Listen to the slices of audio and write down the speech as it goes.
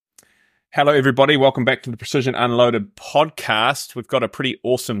Hello, everybody. Welcome back to the Precision Unloaded podcast. We've got a pretty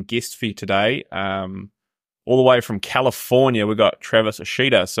awesome guest for you today. All the way from California, we've got Travis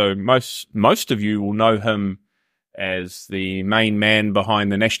Ishida. So most of you will know him as the main man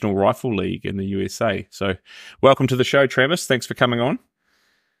behind the National Rifle League in the USA. So welcome to the show, Travis. Thanks for coming on.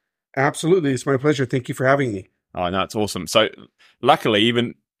 Absolutely. It's my pleasure. Thank you for having me. Oh, no, it's awesome. So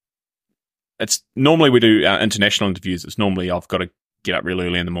luckily, it's normally we do international interviews. It's normally I've got to get up really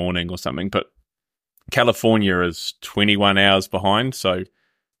early in the morning or something, but California is 21 hours behind, so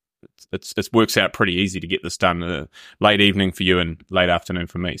it works out pretty easy to get this done. Late evening for you and late afternoon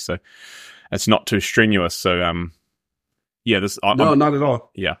for me, so it's not too strenuous. So not at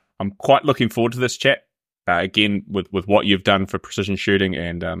all. Yeah, I'm quite looking forward to this chat again with what you've done for precision shooting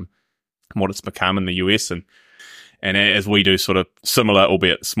and what it's become in the US and as we do sort of similar,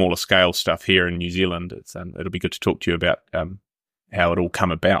 albeit smaller scale stuff here in New Zealand. It'll be good to talk to you about how it all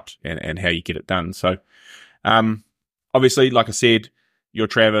come about and how you get it done. So, obviously, like I said, you're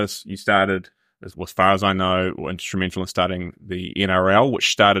Travis. You started, as far as I know, were instrumental in starting the NRL, which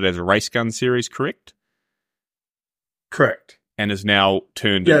started as a race gun series, correct? Correct. And is now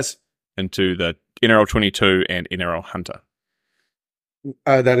turned into the NRL22 and NRL Hunter.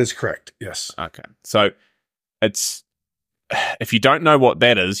 That is correct, yes. Okay. So, if you don't know what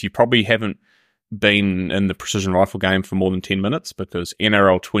that is, you probably haven't been in the precision rifle game for more than 10 minutes, because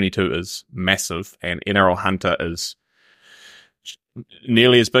NRL22 is massive and NRL Hunter is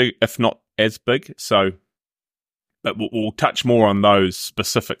nearly as big, if not as big. So, but we'll touch more on those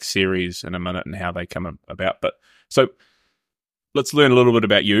specific series in a minute and how they come about. But so let's learn a little bit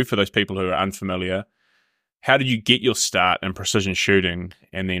about you for those people who are unfamiliar. How did you get your start in precision shooting?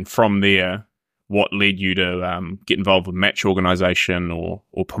 And then from there, what led you to get involved with match organization or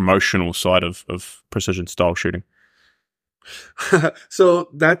promotional side of precision style shooting? So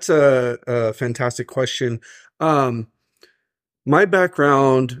that's a fantastic question. My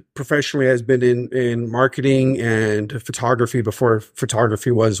background professionally has been in marketing and photography before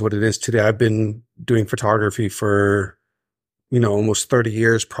photography was what it is today. I've been doing photography for, almost 30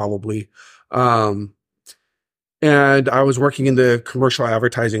 years probably. And I was working in the commercial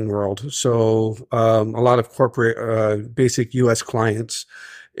advertising world. So, a lot of corporate, basic US clients.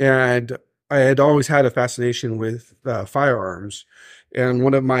 And I had always had a fascination with firearms. And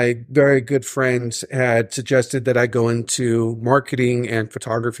one of my very good friends had suggested that I go into marketing and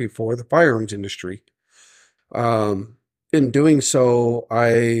photography for the firearms industry. In doing so,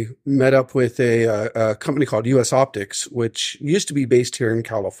 I met up with a company called US Optics, which used to be based here in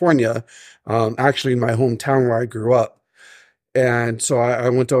California, actually in my hometown where I grew up. And so I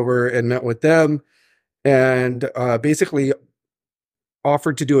went over and met with them and basically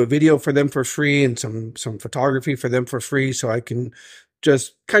offered to do a video for them for free and some photography for them for free, so I can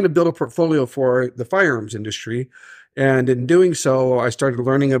just kind of build a portfolio for the firearms industry. And in doing so, I started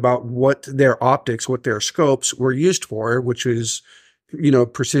learning about what their optics, what their scopes were used for, which is,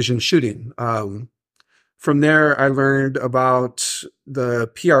 precision shooting. From there, I learned about the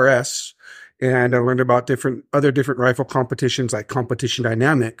PRS, and I learned about different rifle competitions like Competition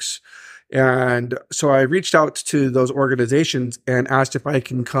Dynamics. And so I reached out to those organizations and asked if I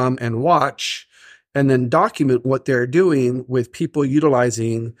can come and watch and then document what they're doing with people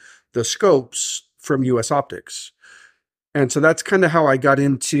utilizing the scopes from US Optics. And so that's kind of how I got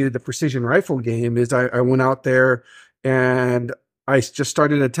into the precision rifle game. Is I went out there and I just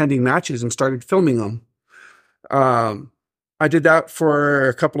started attending matches and started filming them. I did that for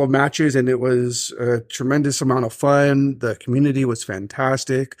a couple of matches and it was a tremendous amount of fun. The community was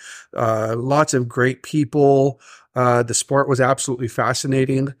fantastic. Lots of great people. The sport was absolutely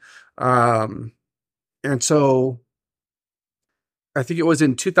fascinating. And so I think it was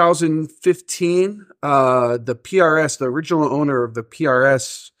in 2015, the PRS, the original owner of the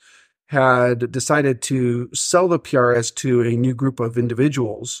PRS, had decided to sell the PRS to a new group of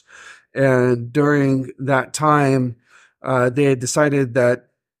individuals. And during that time, they had decided that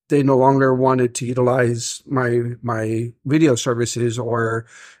they no longer wanted to utilize my video services or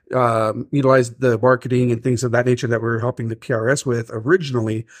utilize the marketing and things of that nature that we were helping the PRS with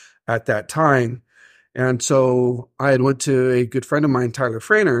originally at that time. And so I had went to a good friend of mine, Tyler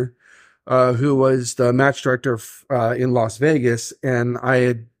Frainer, who was the match director in Las Vegas. And I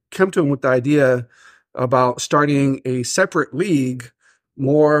had come to him with the idea about starting a separate league,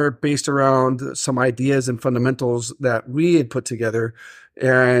 more based around some ideas and fundamentals that we had put together.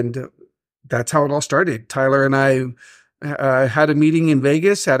 And that's how it all started. Tyler and I had a meeting in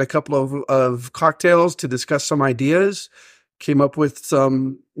Vegas, had a couple of cocktails to discuss some ideas, came up with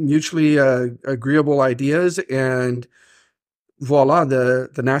some mutually agreeable ideas, and voila,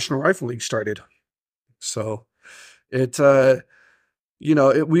 the National Rifle League started. So it,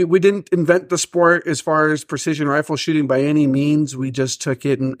 we didn't invent the sport as far as precision rifle shooting by any means. We just took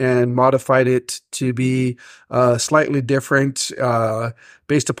it and modified it to be slightly different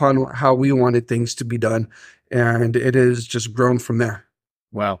based upon how we wanted things to be done. And it has just grown from there.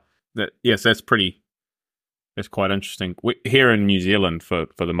 Wow. Yes, that's quite interesting. Here in New Zealand, for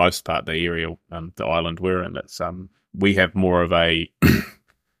the most part, the area, the island we're in, it's we have more of a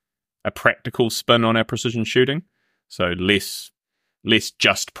a practical spin on our precision shooting. So less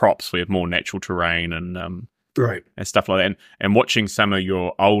just props. We have more natural terrain and right and stuff like that. And watching some of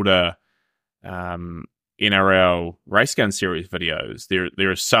your older NRL race gun series videos,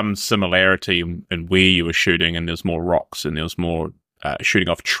 there is some similarity in where you were shooting, and there's more rocks and there's more shooting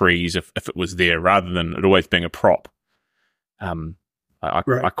off trees if it was there, rather than it always being a prop. I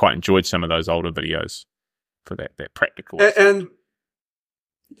quite enjoyed some of those older videos for that practical. And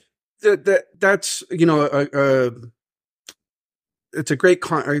that's it's a great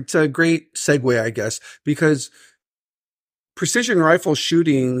segue, I guess, because precision rifle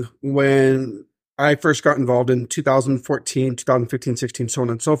shooting, when I first got involved in 2014, 2015, 16, so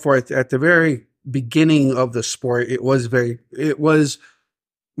on and so forth, at the very beginning of the sport, it was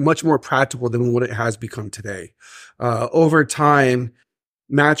much more practical than what it has become today. Over time,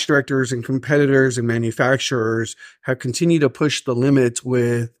 match directors and competitors and manufacturers have continued to push the limits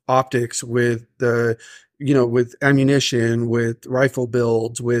with optics, with with ammunition, with rifle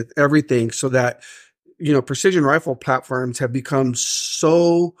builds, with everything, so that, precision rifle platforms have become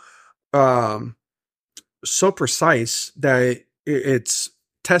so precise that it's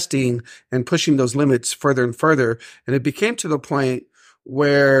testing and pushing those limits further and further. And it became to the point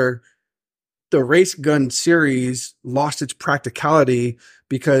where the race gun series lost its practicality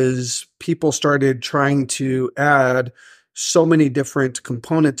because people started trying to add so many different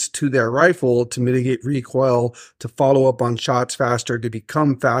components to their rifle to mitigate recoil, to follow up on shots faster, to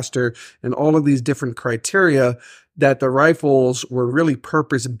become faster, and all of these different criteria, that the rifles were really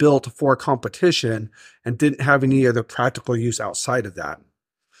purpose built for competition and didn't have any other practical use outside of that.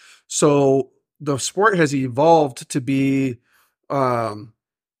 So the sport has evolved to be,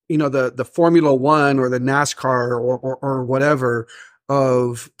 the Formula One or the NASCAR or whatever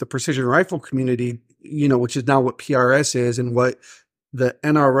of the precision rifle community, which is now what PRS is and what the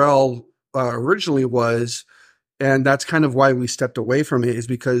NRL originally was. And that's kind of why we stepped away from it, is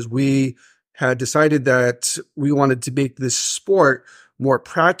because we had decided that we wanted to make this sport more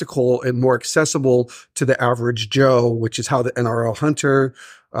practical and more accessible to the average Joe, which is how the NRL Hunter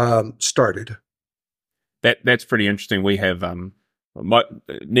started. That's pretty interesting. We have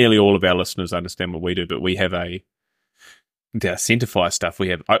nearly all of our listeners understand what we do, but we have our centerfire stuff. We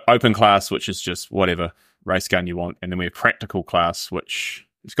have open class, which is just whatever race gun you want, and then we have practical class, which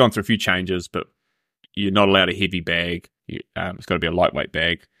it's gone through a few changes, but you're not allowed a heavy bag. It's got to be a lightweight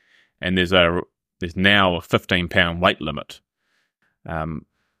bag, and there's now a 15-pound weight limit.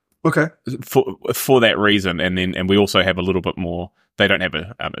 Okay. For that reason, and we also have a little bit more. They don't have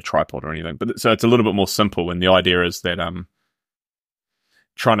a tripod or anything, but so it's a little bit more simple. And the idea is that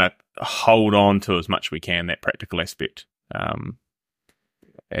trying to hold on to as much as we can that practical aspect,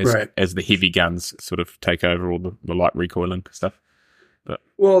 as the heavy guns sort of take over all the light recoiling stuff.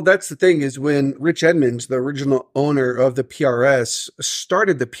 Well, that's the thing, is when Rich Edmonds, the original owner of the PRS,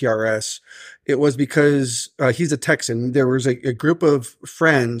 started the PRS, it was because he's a Texan. There was a group of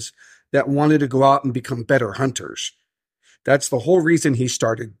friends that wanted to go out and become better hunters. That's the whole reason he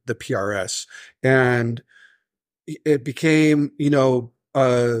started the PRS. And it became,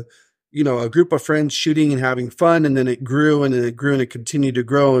 a group of friends shooting and having fun. And then it grew and it grew and it continued to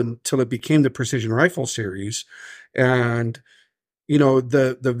grow until it became the Precision Rifle Series. And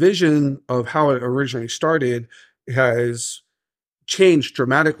the vision of how it originally started has changed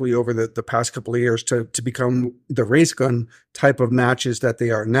dramatically over the past couple of years to become the race gun type of matches that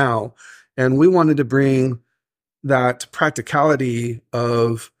they are now. And we wanted to bring that practicality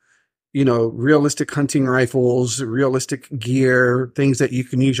of, realistic hunting rifles, realistic gear, things that you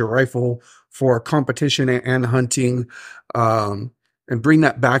can use your rifle for competition and hunting, and bring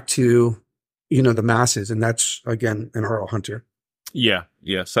that back to, the masses. And that's, again, NRL Hunter. Yeah.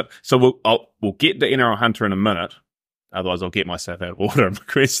 So we'll get the NRL Hunter in a minute. Otherwise, I'll get myself out of order of my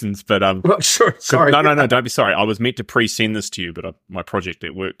questions. But sure. Sorry. No, don't be sorry. I was meant to pre-send this to you, but my project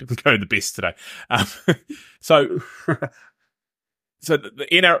at work didn't go the best today. So the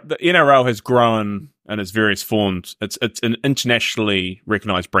NRL has grown in its various forms. It's an internationally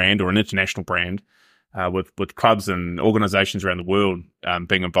recognized brand, or an international brand, with clubs and organizations around the world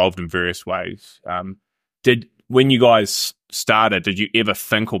being involved in various ways. When you guys started, did you ever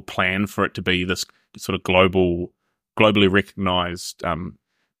think or plan for it to be this sort of globally recognized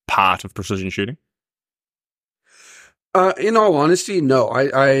part of precision shooting? In all honesty, no.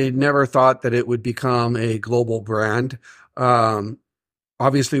 I never thought that it would become a global brand. Um,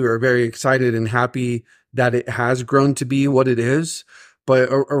 Obviously, we're very excited and happy that it has grown to be what it is. But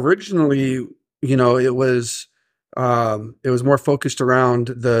originally, it was more focused around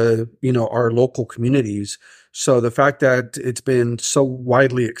our local communities. So the fact that it's been so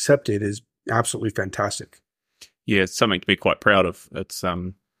widely accepted is absolutely fantastic. Yeah, it's something to be quite proud of. It's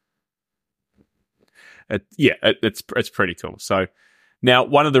pretty cool. So now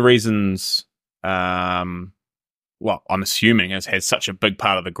one of the reasons, I'm assuming has such a big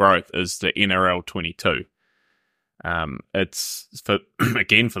part of the growth is the NRL22. It's for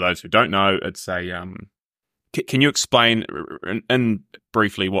again, for those who don't know, it's a can you explain in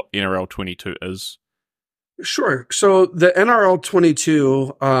briefly what NRL22 is? Sure. So the NRL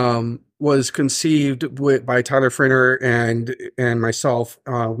 22 was conceived by Tyler Frinner and myself.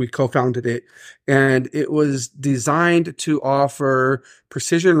 We co-founded it, and it was designed to offer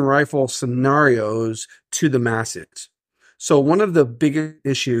precision rifle scenarios to the masses. So one of the biggest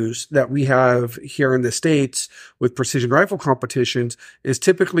issues that we have here in the States with precision rifle competitions is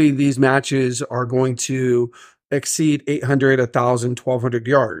typically these matches are going to exceed 800, 1,000, 1,200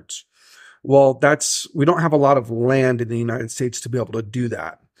 yards. Well, we don't have a lot of land in the United States to be able to do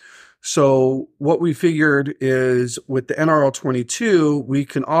that. So what we figured is with the NRL 22, we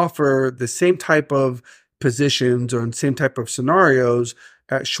can offer the same type of positions or same type of scenarios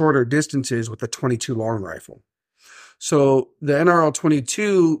at shorter distances with a 22 long rifle. So the NRL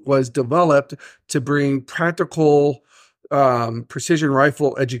 22 was developed to bring practical precision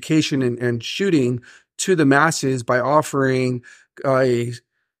rifle education and shooting to the masses by offering a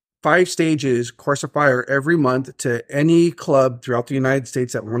 5 stages course of fire every month to any club throughout the United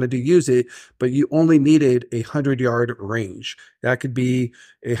States that wanted to use it, but you only needed 100-yard range. That could be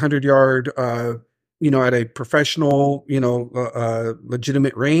 100-yard, at a professional,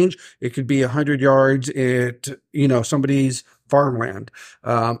 legitimate range. It could be 100 yards at, somebody's farmland.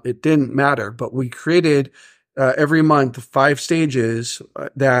 It didn't matter, but we created every month 5 stages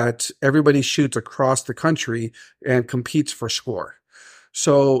that everybody shoots across the country and competes for score.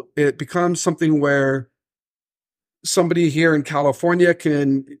 So it becomes something where somebody here in California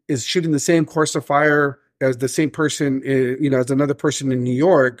is shooting the same course of fire as the same person, as another person in New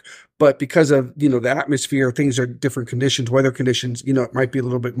York. But because of, the atmosphere, things are different conditions, weather conditions, it might be a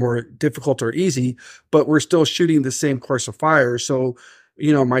little bit more difficult or easy, but we're still shooting the same course of fire. So,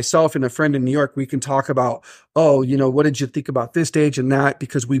 myself and a friend in New York, we can talk about, what did you think about this stage and that?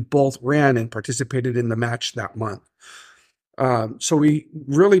 Because we both ran and participated in the match that month. So we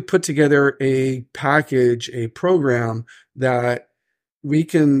really put together a program that we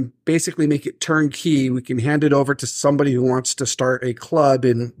can basically make it turnkey. We can hand it over to somebody who wants to start a club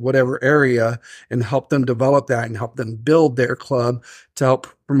in whatever area and help them develop that and help them build their club to help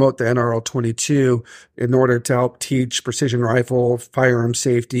promote the NRL 22 in order to help teach precision rifle, firearm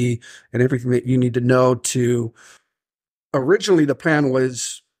safety, and everything that you need to know to. Originally, the plan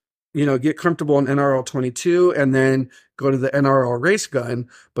was, get comfortable in NRL 22 and then go to the NRL race gun.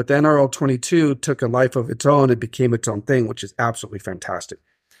 But the NRL 22 took a life of its own and became its own thing, which is absolutely fantastic.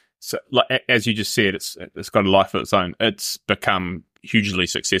 So, like, as you just said, it's got a life of its own. It's become hugely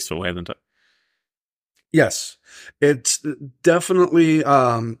successful, hasn't it? Yes, it's definitely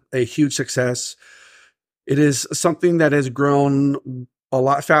a huge success. It is something that has grown a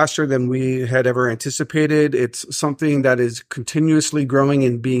lot faster than we had ever anticipated. It's something that is continuously growing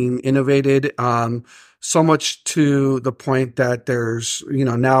and being innovated, so much to the point that there's,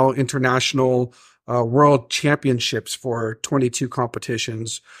 now international world championships for 22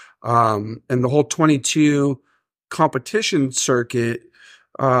 competitions. And the whole 22 competition circuit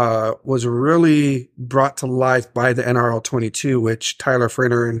was really brought to life by the NRL 22, which Tyler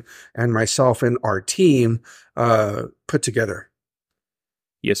Frinner and myself and our team put together.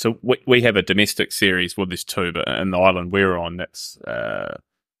 Yeah, so we have a domestic series. Well, there's 2, but in the island we're on, that's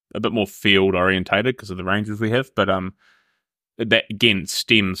a bit more field orientated because of the ranges we have. But that again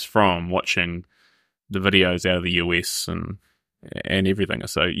stems from watching the videos out of the US and everything.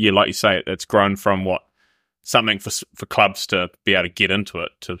 So yeah, like you say, it's grown from something for clubs to be able to get into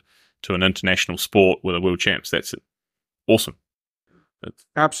it to an international sport with a world champs. That's awesome.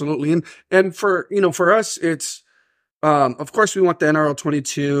 Absolutely, and for us, it's. Of course, we want the NRL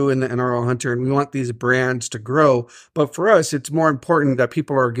 22 and the NRL Hunter, and we want these brands to grow. But for us, it's more important that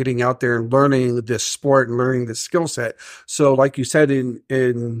people are getting out there and learning this sport and learning this skill set. So like you said,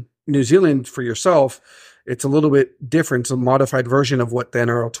 in New Zealand for yourself, It's a little bit different. It's a modified version of what the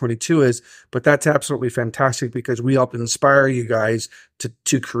NRL22 is, but that's absolutely fantastic because we helped inspire you guys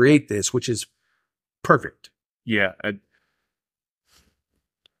to create this, which is perfect. Yeah.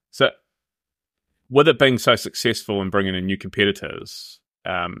 So with it being so successful and bringing in new competitors,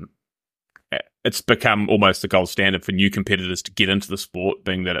 it's become almost the gold standard for new competitors to get into the sport,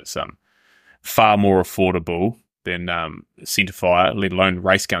 being that it's far more affordable than centerfire, let alone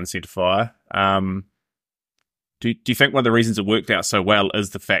race gun centerfire. Do you think one of the reasons it worked out so well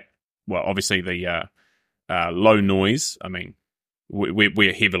is the fact, well, obviously the low noise? I mean,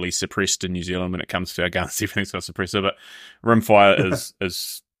 we're heavily suppressed in New Zealand when it comes to our guns. Everything's got suppressor, but rimfire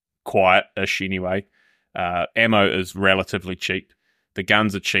is quiet-ish anyway. Ammo is relatively cheap. The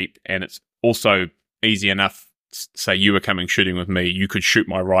guns are cheap, and it's also easy enough. Say you were coming shooting with me, you could shoot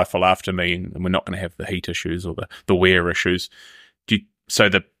my rifle after me, and we're not going to have the heat issues or the wear issues.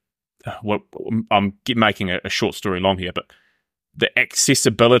 I'm making a short story long here, but the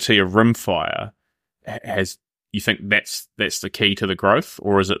accessibility of rimfire has. You think that's the key to the growth,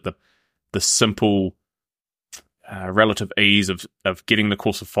 or is it the simple relative ease of getting the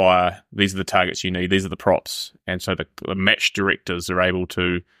course of fire? These are the targets you need. These are the props, and so the match directors are able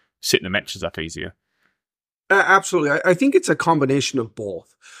to set the matches up easier. Absolutely, I think it's a combination of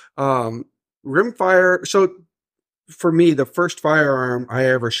both. Rimfire. So for me, the first firearm I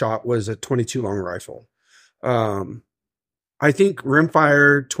ever shot was a 22 long rifle. I think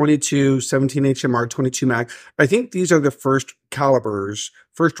rimfire, 22, 17 HMR, 22 mag. I think these are the first calibers,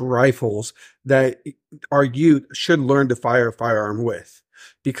 first rifles that our youth should learn to fire a firearm with,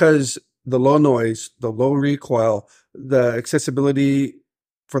 because the low noise, the low recoil, the accessibility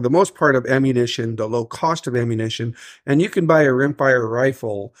for the most part of ammunition, the low cost of ammunition, and you can buy a rimfire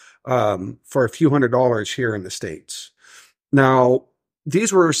rifle for a few $100s here in the States. Now,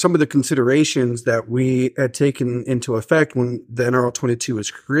 these were some of the considerations that we had taken into effect when the NRL22 was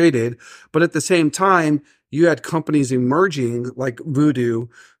created. But at the same time, you had companies emerging like Voodoo,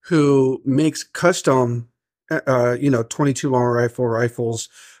 who makes custom, 22 long rifles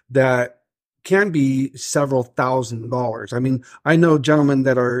that can be several $1,000s. I mean, I know gentlemen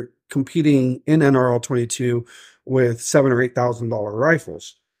that are competing in NRL22 with $7,000 or $8,000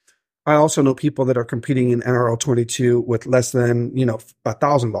 rifles. I also know people that are competing in NRL 22 with less than,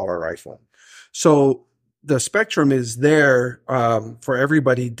 $1,000 rifle. So the spectrum is there for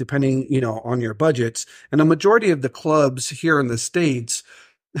everybody, depending, on your budgets. And a majority of the clubs here in the States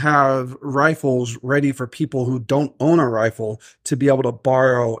have rifles ready for people who don't own a rifle to be able to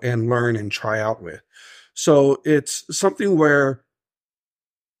borrow and learn and try out with. So it's something where,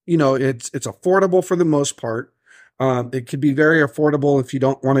 it's affordable for the most part. It could be very affordable if you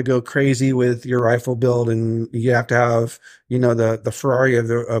don't want to go crazy with your rifle build and you have to have, the Ferrari of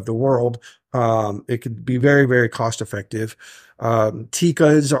the world. It could be very, very cost effective.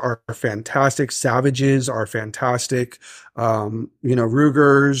 Tikkas are fantastic. Savages are fantastic.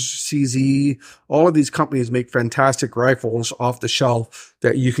 Rugers, CZ, all of these companies make fantastic rifles off the shelf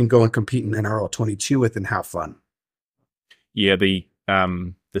that you can go and compete in NRL 22 with and have fun. Yeah, the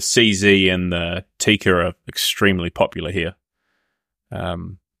CZ and the Tikka are extremely popular here.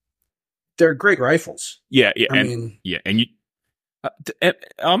 They're great rifles. Yeah, and you.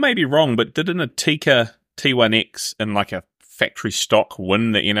 I may be wrong, but didn't a Tikka T1X in like a factory stock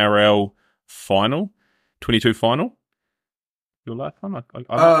win the NRL final, 22 final? Your last one,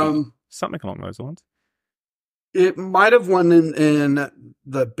 something along those lines. It might have won in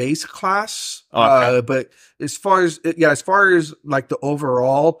the base class, okay. But as far as like the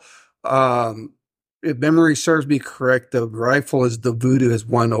overall, if memory serves me correct, the rifle is the Voodoo has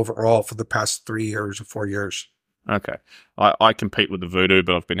won overall for the past 3 years or 4 years. Okay, I compete with the Voodoo,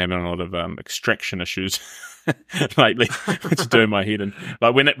 but I've been having a lot of extraction issues lately, which is doing my head in.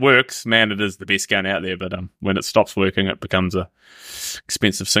 Like when it works, man, it is the best gun out there. But when it stops working, it becomes a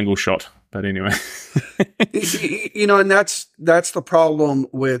expensive single shot. But anyway, and that's the problem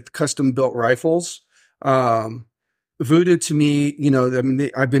with custom built rifles. Voodoo, to me,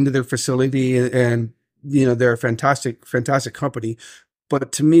 I've been to their facility and they're a fantastic company.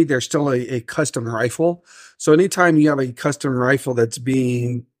 But to me, they're still a custom rifle. So anytime you have a custom rifle that's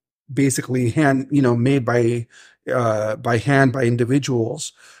being basically made by hand by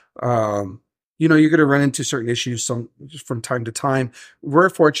individuals, you're going to run into certain issues from time to time. We're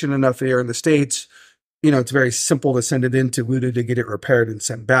fortunate enough here in the States, it's very simple to send it into Voodoo to get it repaired and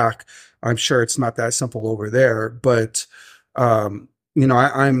sent back. I'm sure it's not that simple over there, but I'm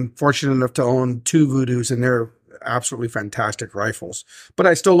fortunate enough to own 2 Voodoos, and they're absolutely fantastic rifles. But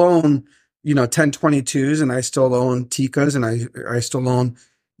I still own, 1022s, and I still own Tikkas, and I still own,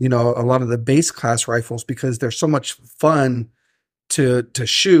 a lot of the base class rifles because they're so much fun to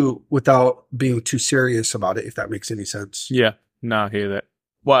shoot without being too serious about it, if that makes any sense. Yeah, no, I hear that.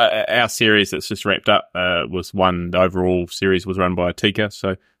 Well, our series that's just wrapped up was the overall series was run by Tika,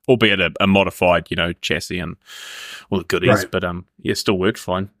 so albeit a modified, chassis and all the goodies, Right. but still worked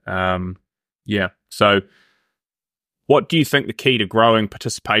fine. So what do you think the key to growing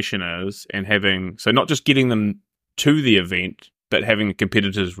participation is and so not just getting them to the event, but having the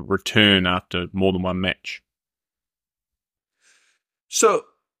competitors return after more than one match? So,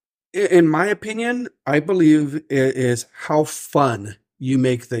 in my opinion, I believe it is how fun you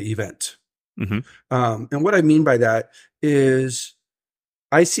make the event. Mm-hmm. And what I mean by that is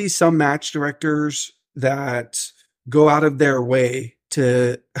I see some match directors that go out of their way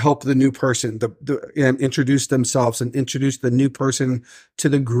to help the new person and introduce themselves and introduce the new person to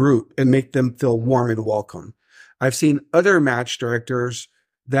the group and make them feel warm and welcome. I've seen other match directors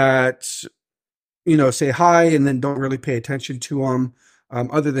that, say hi and then don't really pay attention to them,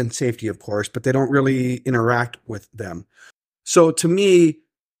 other than safety, of course, but they don't really interact with them. So to me,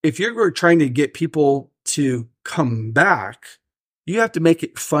 if you're trying to get people to come back, you have to make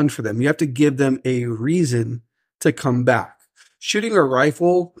it fun for them. You have to give them a reason to come back. Shooting a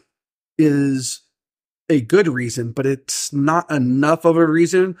rifle is a good reason, but it's not enough of a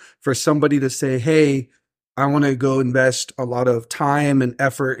reason for somebody to say, hey, I want to go invest a lot of time and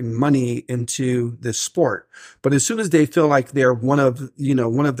effort and money into this sport. But as soon as they feel like they're one of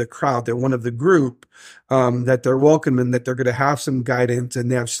the crowd, they're one of the group, that they're welcome and that they're going to have some guidance and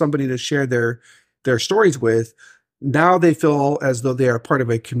they have somebody to share their stories with, now they feel as though they are part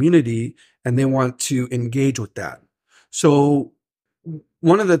of a community and they want to engage with that. So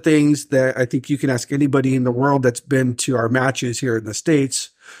one of the things that I think you can ask anybody in the world that's been to our matches here in the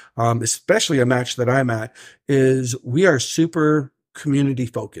States, especially a match that I'm at, is we are super community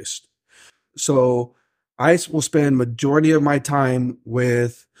focused. So I will spend majority of my time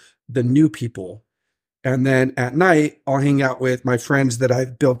with the new people. And then at night, I'll hang out with my friends that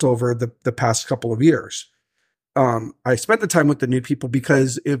I've built over the past couple of years. I spent the time with the new people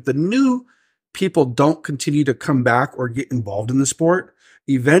because if the new people don't continue to come back or get involved in the sport,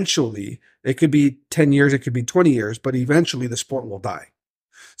 eventually, it could be 10 years, it could be 20 years, but eventually the sport will die.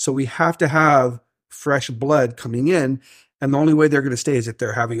 So we have to have fresh blood coming in. And the only way they're going to stay is if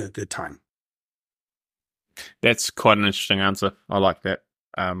they're having a good time. That's quite an interesting answer. I like that.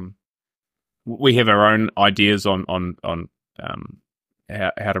 We have our own ideas on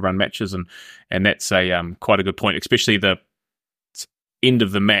how to run matches, and that's a quite a good point, especially the end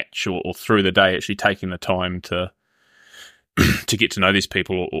of the match or through the day, actually taking the time to get to know these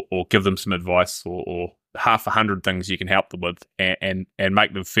people or give them some advice or half 100 things you can help them with and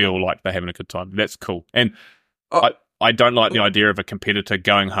make them feel like they're having a good time. That's cool. And I don't like the idea of a competitor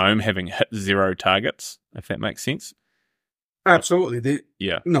going home having hit 0 targets, if that makes sense. Absolutely.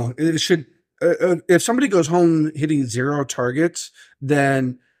 No, it should. If somebody goes home hitting 0 targets,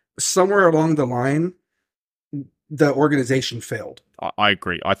 then somewhere along the line, the organization failed. I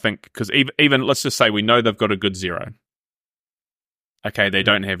agree. I think because even let's just say we know they've got a good 0. Okay, they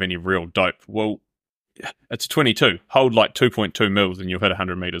don't have any real dope. Well, it's 22. Hold like 2.2 mils and you'll hit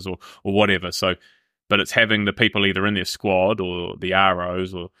 100 meters or whatever. So, but it's having the people either in their squad or the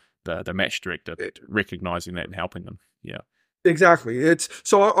ROs or the match director recognizing that and helping them. Yeah. Exactly.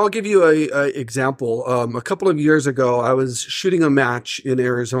 So I'll give you a example. A couple of years ago, I was shooting a match in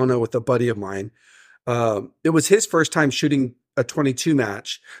Arizona with a buddy of mine. It was his first time shooting a 22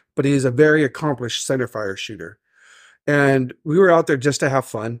 match, but he is a very accomplished centerfire shooter. And we were out there just to have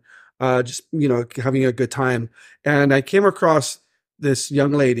fun, just having a good time. And I came across this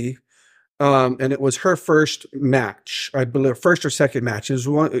young lady, and it was her first match, I believe, first or second match. It was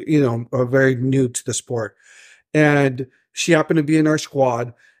one, very new to the sport. And she happened to be in our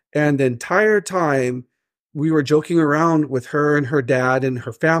squad. And the entire time we were joking around with her and her dad and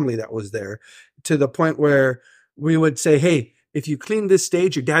her family that was there, to the point where we would say, hey, if you clean this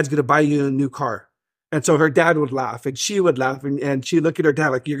stage, your dad's going to buy you a new car. And so her dad would laugh and she would laugh and she'd look at her dad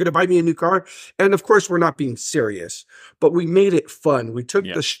like, you're going to buy me a new car? And of course, we're not being serious, but we made it fun. We took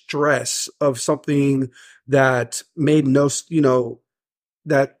the stress of something that made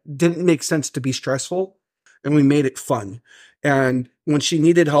that didn't make sense to be stressful, and we made it fun. And when she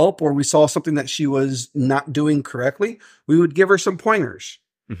needed help or we saw something that she was not doing correctly, we would give her some pointers.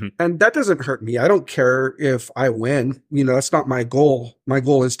 Mm-hmm. And that doesn't hurt me. I don't care if I win. That's not my goal. My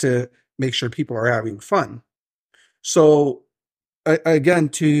goal is to make sure people are having fun. So again,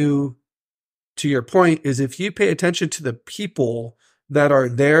 to your point, is if you pay attention to the people that are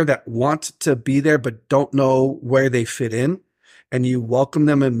there that want to be there but don't know where they fit in, and you welcome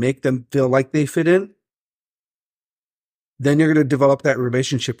them and make them feel like they fit in, then you're going to develop that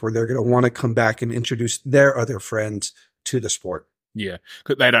relationship where they're going to want to come back and introduce their other friends to the sport. Yeah,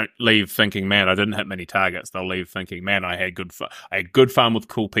 because they don't leave thinking, "Man, I didn't hit many targets." They'll leave thinking, "Man, I had good fun. I had good fun with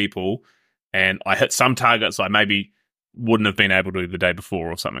cool people, and I hit some targets I maybe wouldn't have been able to the day before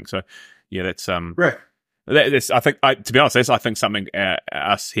or something." So, yeah, that's Right. That's, to be honest, I think something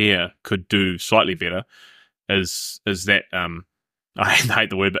us here could do slightly better is that I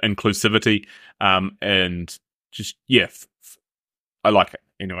hate the word, but inclusivity, and just I like it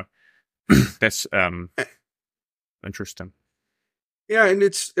anyway. That's interesting. Yeah, and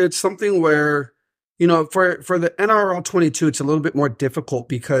it's something where, you know, for the NRL22, it's a little bit more difficult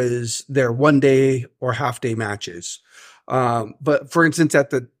because they're 1-day or half-day matches. But for instance, at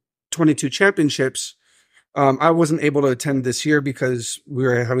the 22 championships, I wasn't able to attend this year because we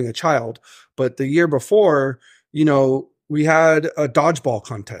were having a child. But the year before, you know, we had a dodgeball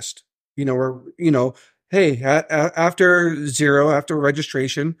contest. You know, where, you know, hey, after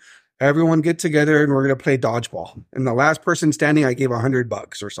registration, everyone get together and we're going to play dodgeball. And the last person standing, I gave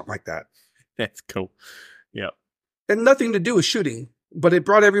 $100 or something like that. That's cool. Yeah. And nothing to do with shooting, but it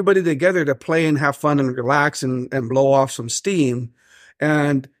brought everybody together to play and have fun and relax and blow off some steam.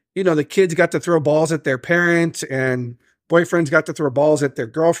 And, you know, the kids got to throw balls at their parents and boyfriends got to throw balls at their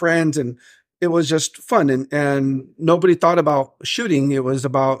girlfriends. And it was just fun. And nobody thought about shooting. It was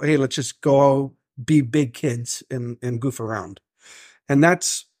about, hey, let's just go be big kids and goof around. And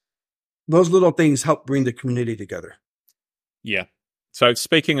those little things help bring the community together. Yeah. So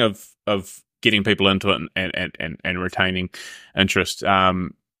speaking of getting people into it and retaining interest,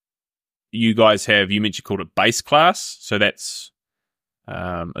 you guys you mentioned called it base class. So that's,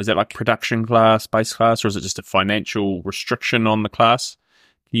 is that like production class, base class, or is it just a financial restriction on the class?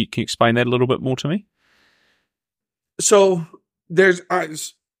 Can you explain that a little bit more to me? So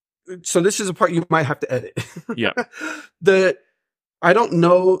so this is a part you might have to edit. Yeah. I don't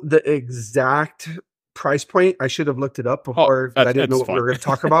know the exact price point. I should have looked it up before. I didn't know what we were going to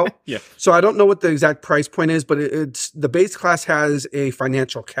talk about. Yeah. So I don't know what the exact price point is, but it's the base class has a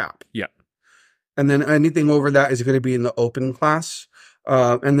financial cap. Yeah. And then anything over that is going to be in the open class.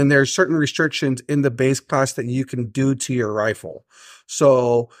 And then there's certain restrictions in the base class that you can do to your rifle.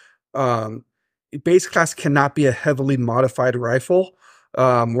 So, base class cannot be a heavily modified rifle.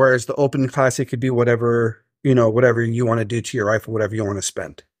 Whereas the open class, it could be whatever you want to do to your rifle, whatever you want to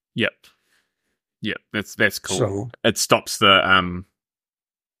spend. Yep. Yep. That's cool. So, it stops the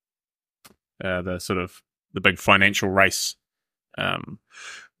sort of the big financial race.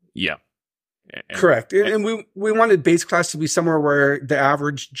 Yeah. Correct. And we wanted base class to be somewhere where the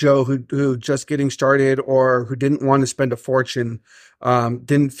average Joe who just getting started or who didn't want to spend a fortune,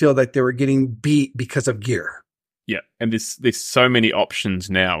 didn't feel like they were getting beat because of gear. Yeah. And there's so many options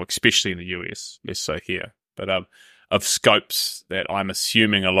now, especially in the US, less so here, but of scopes that I'm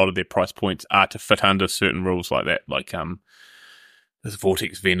assuming a lot of their price points are to fit under certain rules like that, like there's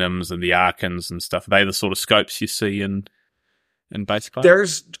Vortex Venoms and the Arkans and stuff. Are they the sort of scopes you see in base class?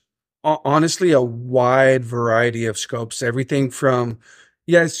 There's honestly a wide variety of scopes, everything from,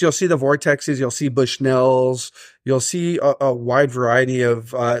 yes, you'll see the Vortexes, you'll see Bushnells, you'll see a wide variety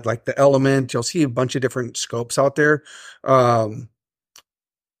of like the Element, you'll see a bunch of different scopes out there.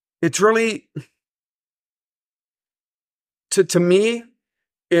 It's really, to me,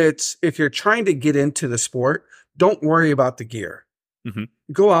 it's, if you're trying to get into the sport, don't worry about the gear. Mm-hmm.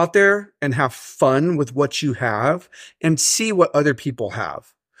 Go out there and have fun with what you have and see what other people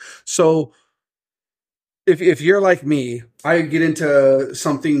have. So if you're like me, I get into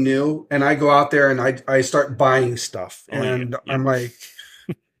something new and I go out there and I start buying stuff. And yeah. I'm like,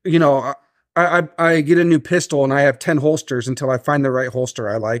 you know, I get a new pistol and I have 10 holsters until I find the right holster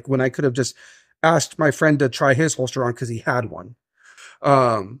I like, when I could have just asked my friend to try his holster on because he had one.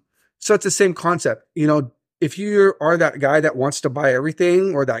 So it's the same concept. You know, if you are that guy that wants to buy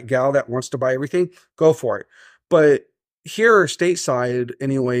everything or that gal that wants to buy everything, go for it. But here stateside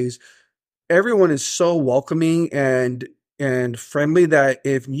anyways, everyone is so welcoming and friendly that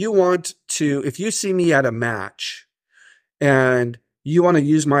if you see me at a match and you want to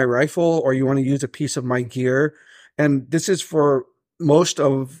use my rifle or you want to use a piece of my gear, and this is for most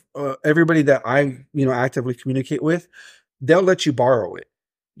of everybody that I, actively communicate with, they'll let you borrow it.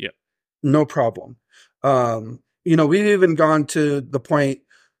 Yeah. No problem. We've even gone to the point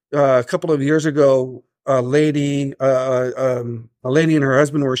a couple of years ago, a lady and her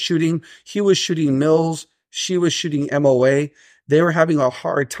husband were shooting. He was shooting Mills. She was shooting MOA. They were having a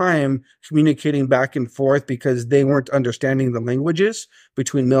hard time communicating back and forth because they weren't understanding the languages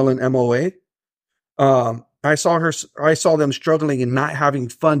between Mill and MOA. I saw them struggling and not having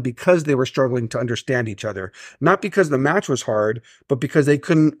fun because they were struggling to understand each other. Not because the match was hard, but because they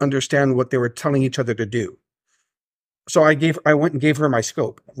couldn't understand what they were telling each other to do. So I went and gave her my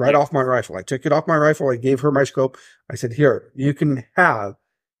scope right off my rifle. I took it off my rifle. I gave her my scope. I said, here, you can have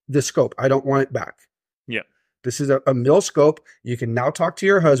this scope. I don't want it back. Yeah. This is a mil scope. You can now talk to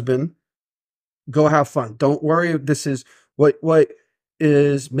your husband. Go have fun. Don't worry. This is what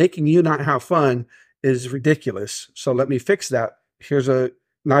is making you not have fun is ridiculous. So let me fix that.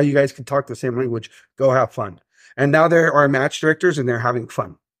 Now you guys can talk the same language. Go have fun. And now there are match directors and they're having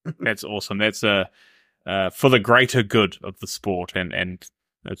fun. That's awesome. That's for the greater good of the sport, and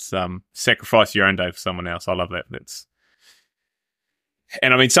it's sacrifice your own day for someone else. I love that.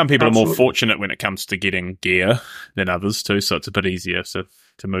 And I mean, some people Absolutely. are more fortunate when it comes to getting gear than others too, so it's a bit easier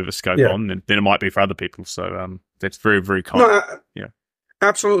to move a scope on than it might be for other people. So that's very, very kind. No,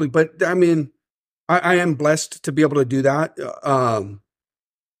 absolutely. But I mean, I am blessed to be able to do that.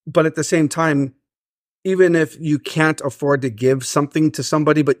 But at the same time, even if you can't afford to give something to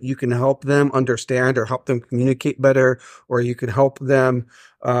somebody, but you can help them understand or help them communicate better, or you can help them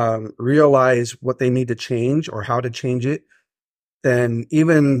realize what they need to change or how to change it, then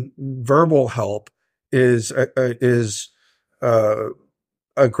even verbal help is a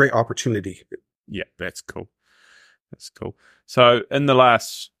great opportunity. Yeah, that's cool. That's cool. So in the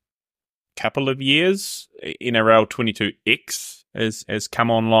last couple of years, NRL22X has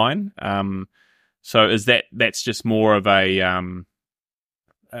come online. So is that's just more of a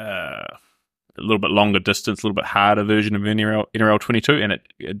little bit longer distance, a little bit harder version of NRL22, and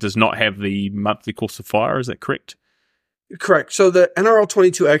it does not have the monthly course of fire. Is that correct? Correct. So the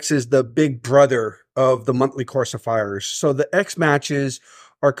NRL22X is the big brother of the monthly course of fires. So the X matches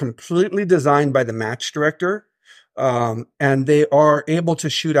are completely designed by the match director, and they are able to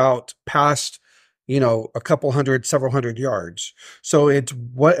shoot out past, a couple hundred, several hundred yards. So it's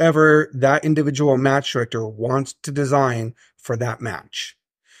whatever that individual match director wants to design for that match.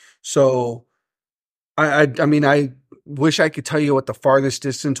 So I mean, I wish I could tell you what the farthest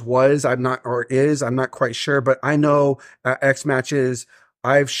distance was. I'm not quite sure, but I know at X matches,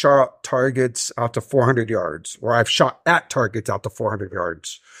 I've shot targets out to 400 yards, or I've shot at targets out to 400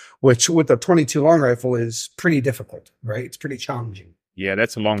 yards, which with a 22 long rifle is pretty difficult, right? It's pretty challenging. Yeah,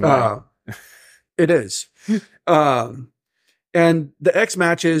 that's a long way. It is. And the X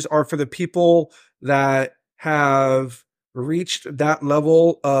matches are for the people that have reached that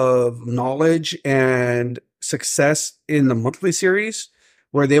level of knowledge and success in the monthly series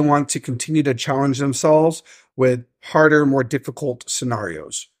where they want to continue to challenge themselves with harder, more difficult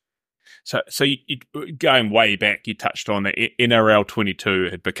scenarios. So you, going way back, you touched on that NRL22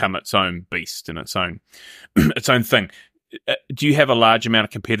 had become its own beast and its own thing. Do you have a large amount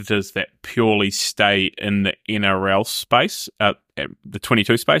of competitors that purely stay in the NRL space, the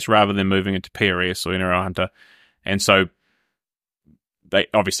 22 space, rather than moving into PRS or NRL Hunter? And so they're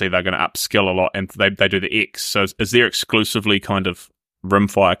going to upskill a lot, and they do the X. So is there exclusively kind of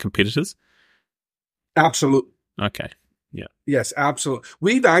rimfire competitors? Absolutely. Okay. Yeah. Yes, absolutely.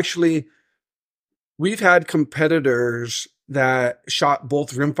 We've had competitors that shot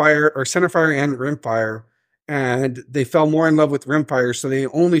both rimfire or centerfire and rimfire, and they fell more in love with rimfire, so they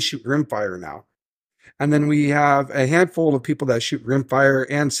only shoot rimfire now. And then we have a handful of people that shoot rimfire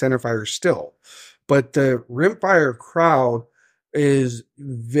and centerfire still. But the rimfire crowd is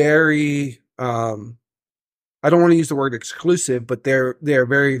very, I don't want to use the word exclusive, but they're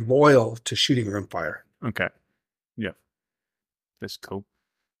very loyal to shooting rimfire. Okay. Yeah. That's cool.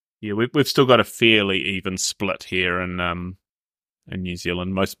 Yeah, we've still got a fairly even split here in New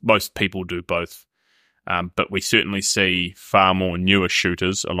Zealand. Most people do both. But we certainly see far more newer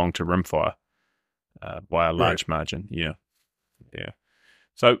shooters along to rimfire by a large margin. Yeah. Yeah.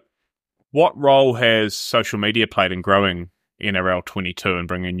 So what role has social media played in growing NRL 22 and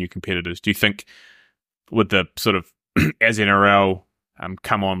bringing new competitors? Do you think with the sort of, as NRL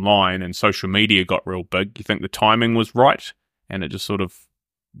come online and social media got real big, you think the timing was right and it just sort of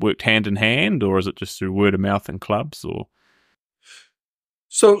worked hand in hand, or is it just through word of mouth and clubs? Or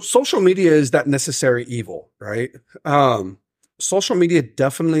So social media is that necessary evil, right? Social media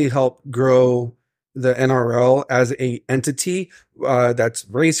definitely helped grow the NRL as a entity. That's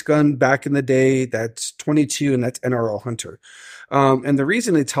Race Gun back in the day, that's 22, and that's NRL Hunter. And the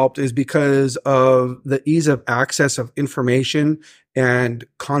reason it's helped is because of the ease of access of information and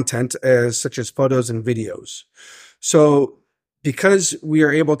content such as photos and videos. So because we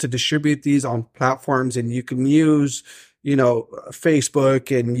are able to distribute these on platforms, and you can use,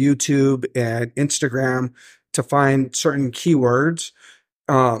 Facebook and YouTube and Instagram to find certain keywords.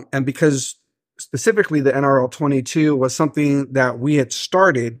 And because specifically the NRL 22 was something that we had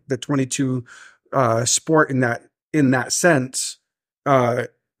started the 22 sport in that sense.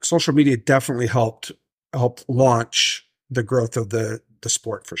 Social media definitely helped launch the growth of the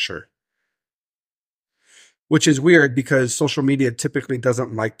sport for sure. Which is weird because social media typically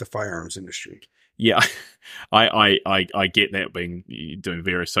doesn't like the firearms industry. Yeah, I get that doing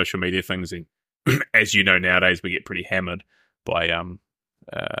various social media things, and as you know, nowadays we get pretty hammered by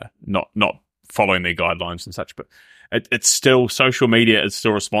not following their guidelines and such. But it's still, social media is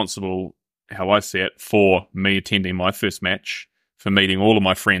still responsible, how I see it, for me attending my first match, for meeting all of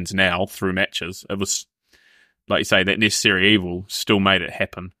my friends now through matches. It was, like you say, that necessary evil still made it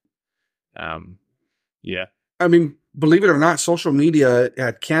happen. Yeah. I mean, believe it or not, social media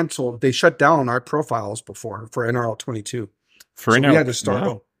had canceled. They shut down our profiles before for NRL 22. For NRL, we had to start.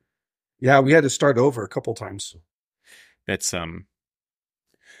 wow. Yeah, we had to start over a couple times. That's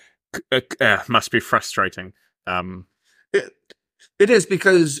must be frustrating. It is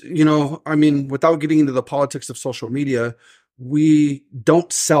because, I mean, without getting into the politics of social media, we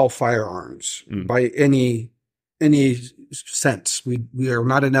don't sell firearms by any sense. We are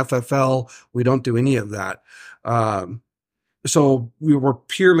not an FFL. We don't do any of that. So we were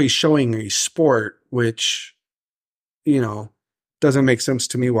purely showing a sport, which, doesn't make sense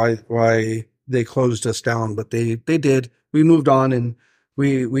to me why they closed us down, but they did. We moved on and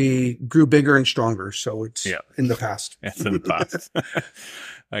we grew bigger and stronger. So it's in the past. It's in the past.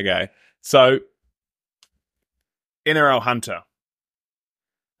 Okay. So NRL Hunter,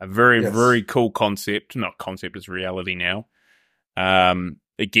 a very, very cool concept. Not concept, it's reality now.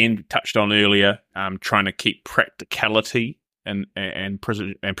 Again, touched on earlier, trying to keep practicality and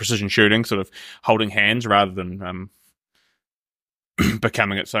precision shooting, sort of holding hands rather than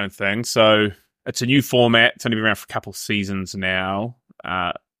becoming its own thing. So it's a new format. It's only been around for a couple of seasons now.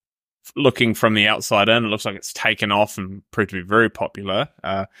 Looking from the outside in, it looks like it's taken off and proved to be very popular,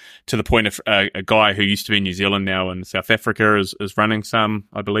 to the point of a guy who used to be in New Zealand now in South Africa is running some,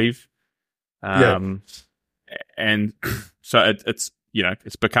 I believe. And so it's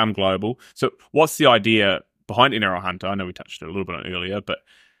become global. So what's the idea behind NRL Hunter? I know we touched it a little bit on earlier, but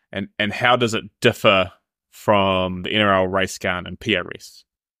and how does it differ from the NRL race gun and PRS?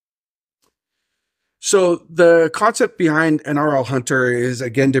 So the concept behind NRL Hunter is,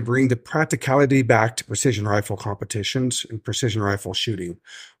 again, to bring the practicality back to precision rifle competitions and precision rifle shooting.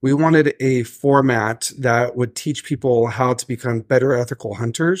 We wanted a format that would teach people how to become better ethical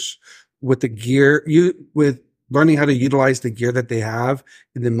hunters with the gear, with learning how to utilize the gear that they have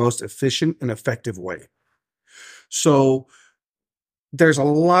in the most efficient and effective way. So there's a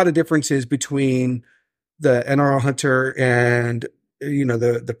lot of differences between the NRL Hunter and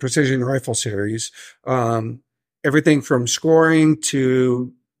the precision rifle series. Everything from scoring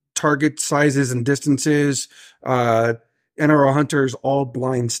to target sizes and distances. NRL Hunter's all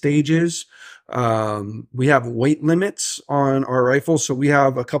blind stages. We have weight limits on our rifles. So we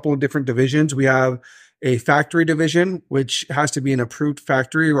have a couple of different divisions. We have a factory division, which has to be an approved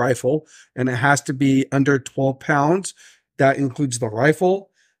factory rifle, and it has to be under 12 pounds. That includes the rifle,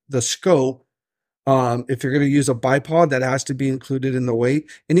 the scope. If you're going to use a bipod, that has to be included in the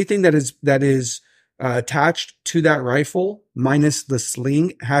weight. Anything that is attached to that rifle minus the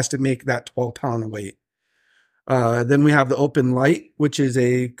sling has to make that 12-pound weight. Then we have the open light, which is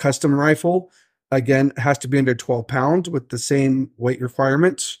a custom rifle. Again, it has to be under 12 pounds with the same weight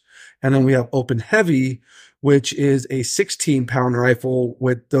requirements. And then we have open heavy, which is a 16-pound rifle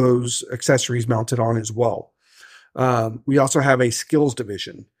with those accessories mounted on as well. We also have a skills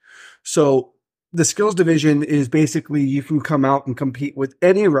division. So the skills division is basically you can come out and compete with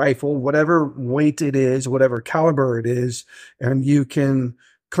any rifle, whatever weight it is, whatever caliber it is, and you can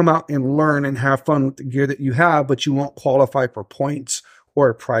come out and learn and have fun with the gear that you have, but you won't qualify for points or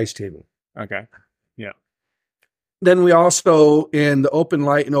a prize table. Okay. Yeah. Then we also, in the open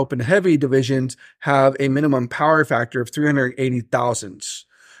light and open heavy divisions, have a minimum power factor of 380 thousandths.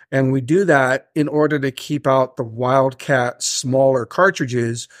 And we do that in order to keep out the Wildcat smaller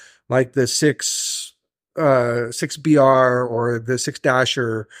cartridges like the 6BR or the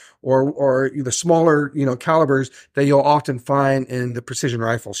 6-Dasher or the smaller, calibers that you'll often find in the precision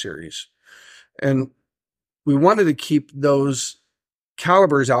rifle series. And we wanted to keep those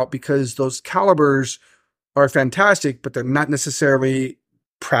calibers out because those calibers are fantastic, but they're not necessarily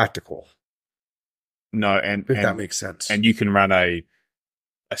practical. No, if that makes sense. And you can run a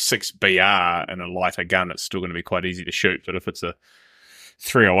 6BR and a lighter gun, it's still going to be quite easy to shoot. But if it's a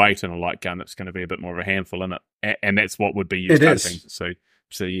 308 and a light gun, it's going to be a bit more of a handful in it. And that's what would be used hunting. So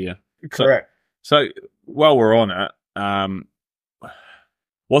yeah. Correct. So while we're on it,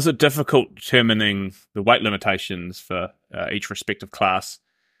 Was it difficult determining the weight limitations for each respective class?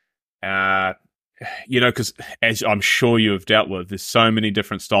 Because as I'm sure you have dealt with, there's so many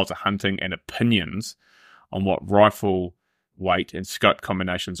different styles of hunting and opinions on what rifle weight and scope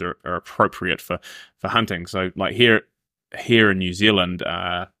combinations are appropriate for hunting. So, like here in New Zealand,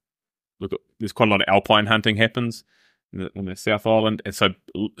 there's quite a lot of alpine hunting happens in the South Island, and so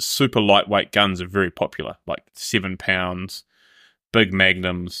super lightweight guns are very popular, like 7 pounds, big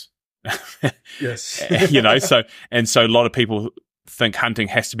magnums. Yes. So a lot of people think hunting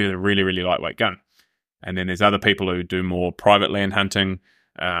has to be a really, really lightweight gun. And then there's other people who do more private land hunting,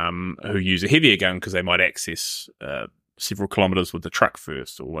 who use a heavier gun because they might access several kilometers with the truck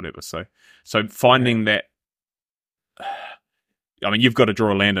first or whatever. So finding that, I mean, you've got to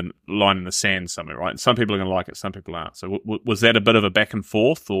draw a line in the sand somewhere, right? And some people are going to like it, some people aren't. So was that a bit of a back and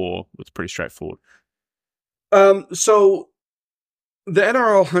forth, or was it pretty straightforward? So the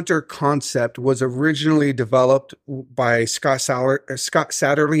NRL Hunter concept was originally developed by Scott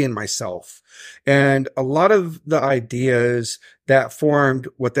Satterley and myself. And a lot of the ideas that formed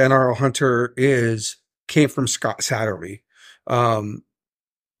what the NRL Hunter is came from Scott Satterley. One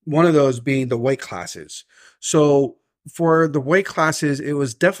of those being the weight classes. So for the weight classes, it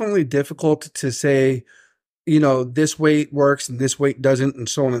was definitely difficult to say, this weight works and this weight doesn't, and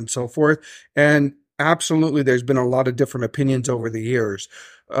so on and so forth. And absolutely, there's been a lot of different opinions over the years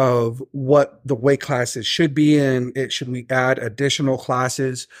of what the weight classes should be in. Should we add additional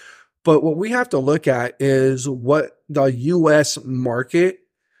classes? But what we have to look at is what the U.S. market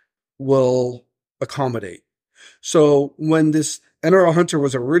will accommodate. So when this NRL Hunter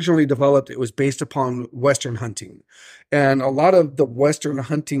was originally developed, it was based upon Western hunting. And a lot of the Western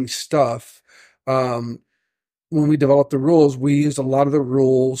hunting stuff, when we developed the rules, we used a lot of the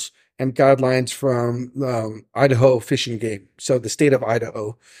rules and guidelines from Idaho Fish and Game. So the state of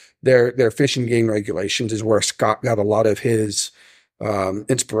Idaho, their fish and game regulations is where Scott got a lot of his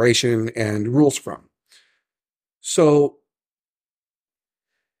inspiration and rules from. So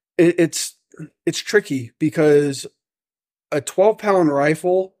it's tricky because a 12-pound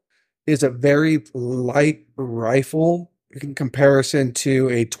rifle is a very light rifle in comparison to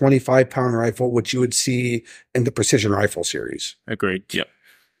a 25-pound rifle, which you would see in the precision rifle series. Agreed. Yep.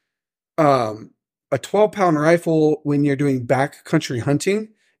 A 12-pound rifle, when you're doing backcountry hunting,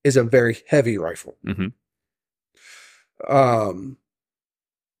 is a very heavy rifle. Mm-hmm.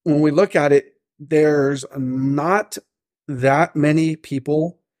 When we look at it, there's not that many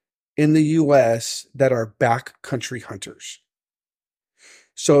people in the U.S. that are backcountry hunters.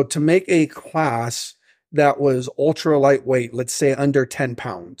 So to make a class that was ultra lightweight, let's say under 10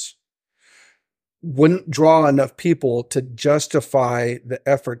 pounds, wouldn't draw enough people to justify the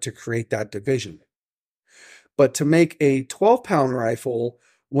effort to create that division. But to make a 12-pound rifle,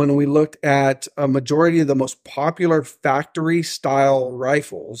 when we looked at a majority of the most popular factory style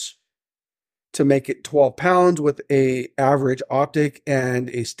rifles, to make it 12 pounds with a average optic and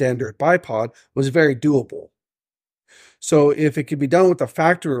a standard bipod was very doable. So if it could be done with a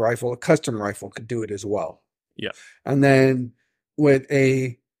factory rifle, a custom rifle could do it as well. Yeah. And then with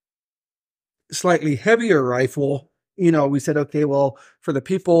a slightly heavier rifle, we said, okay, well, for the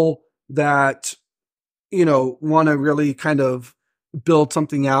people that, want to really kind of build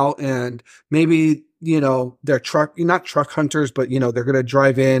something out, and maybe, they're not truck hunters, but, they're going to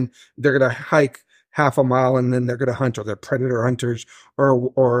drive in, they're going to hike half a mile and then they're going to hunt, or they're predator hunters,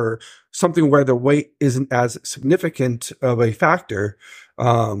 or something where the weight isn't as significant of a factor.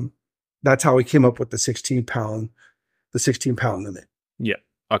 That's how we came up with the 16 pound limit. Yeah.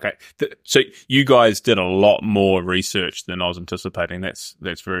 Okay. So you guys did a lot more research than I was anticipating. That's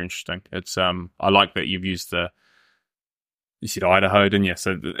very interesting. It's I like that you've used you said Idaho, didn't you?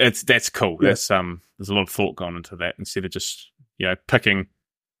 So that's cool. Yeah. That's there's a lot of thought gone into that instead of just picking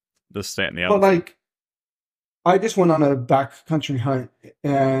this, that, and the other. But I just went on a backcountry hunt,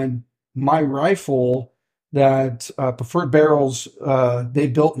 and my rifle that Preferred Barrels, they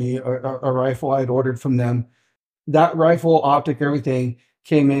built me a rifle I had ordered from them. That rifle, optic, everything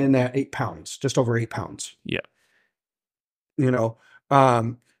came in at 8 pounds, just over 8 pounds. Yeah.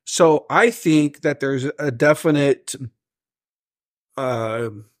 So I think that there's a definite,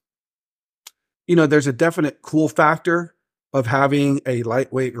 there's a definite cool factor of having a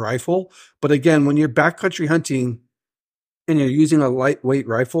lightweight rifle. But again, when you're backcountry hunting and you're using a lightweight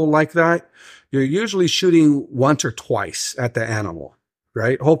rifle like that, you're usually shooting once or twice at the animal,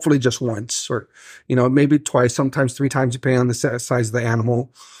 right? Hopefully just once, or, maybe twice, sometimes 3 times, depending on the size of the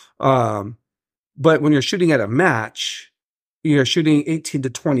animal. But when you're shooting at a match, you're shooting 18 to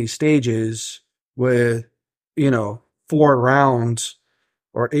 20 stages with, 4 rounds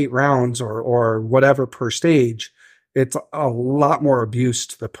or 8 rounds or whatever per stage, it's a lot more abuse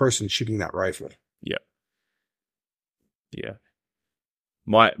to the person shooting that rifle. Yeah. Yeah.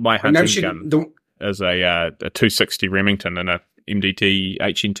 My And I'm hunting shooting gun is a 260 Remington and a MDT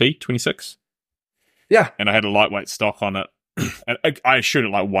HNT 26. yeah. And I had a lightweight stock on it. And I shoot it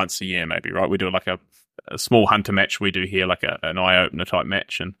like once a year, maybe, right? We do like a small hunter match we do here, like an eye-opener type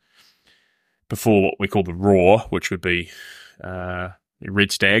match. And before what we call the roar, which would be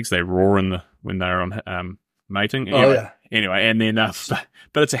red stags, they roar when they're on mating. Anyway, and then,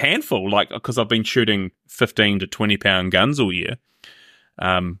 but it's a handful, like, because I've been shooting 15 to 20 pound guns all year.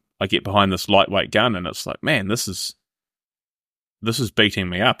 I get behind this lightweight gun and it's like, man, this is beating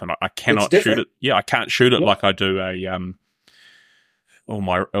me up, and I cannot shoot it. Yeah, I can't shoot it like I do all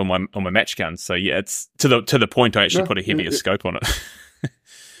my match guns. So yeah, it's to the point I actually put a heavier scope on it.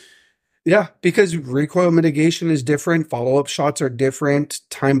 Yeah, because recoil mitigation is different, follow-up shots are different,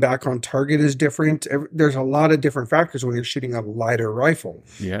 time back on target is different. There's a lot of different factors when you're shooting a lighter rifle.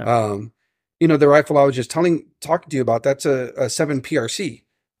 Yeah. The rifle I was just talking to you about, that's a 7 PRC.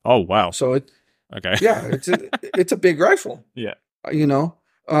 Oh wow. So okay. Yeah, it's a big rifle. Yeah.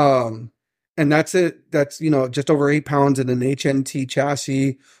 And that's it. That's, just over 8 pounds in an HNT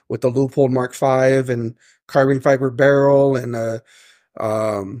chassis with the Leupold Mark V and carbon fiber barrel and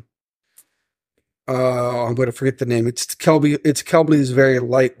I'm going to forget the name. It's Kelby's very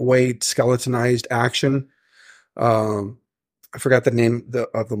lightweight skeletonized action. I forgot the name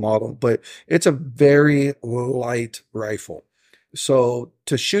of the model, but it's a very light rifle. So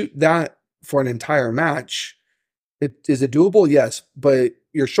to shoot that for an entire match, is it doable? Yes, but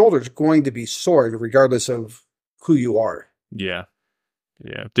your shoulder's going to be sore regardless of who you are. Yeah,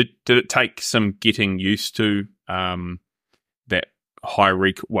 yeah. Did it take some getting used to that high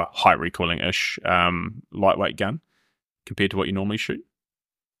recoiling ish lightweight gun compared to what you normally shoot?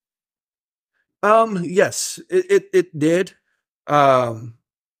 Yes, it did. So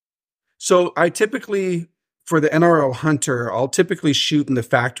I typically, for the NRL Hunter, I'll typically shoot in the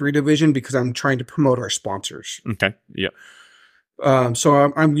factory division because I'm trying to promote our sponsors. Okay. Yeah.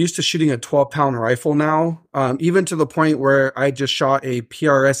 So I'm used to shooting a 12-pound rifle now, even to the point where I just shot a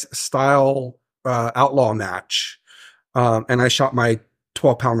PRS style outlaw match, and I shot my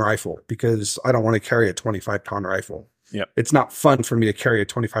 12-pound rifle because I don't want to carry a 25-pound rifle. Yeah, it's not fun for me to carry a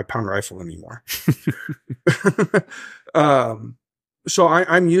 25-pound rifle anymore. So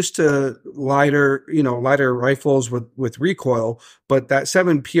I'm used to lighter rifles with recoil, but that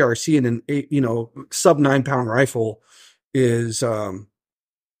 7 PRC in an 8, sub 9-pound rifle is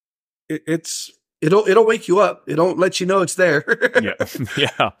it'll wake you up. It'll let you know it's there.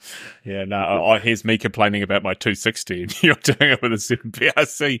 Yeah. No, here's me complaining about my 260, and you're doing it with a 7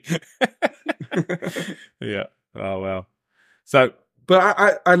 PRC. Yeah. Oh wow. So.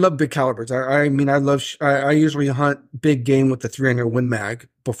 But I love big calibers. I mean, I usually hunt big game with the 300 Win Mag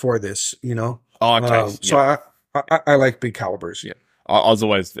before this, Oh, okay. So I like big calibers. Yeah.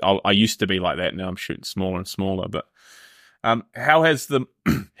 I used to be like that. Now I'm shooting smaller and smaller. But how has the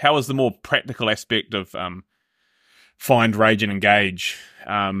more practical aspect of find, rage, and engage,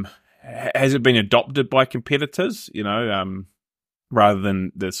 has it been adopted by competitors? Rather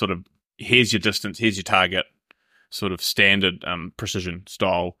than the sort of here's your distance, here's your target, sort of standard precision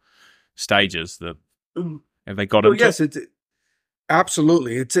style stages. Have they got into? Yes, it's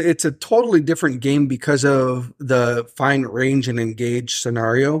absolutely. It's a totally different game because of the find, range, and engage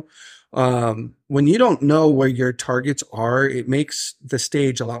scenario. When you don't know where your targets are, it makes the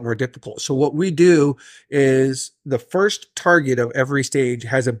stage a lot more difficult. So what we do is the first target of every stage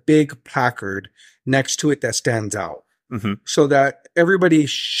has a big placard next to it that stands out. Mm-hmm. So that everybody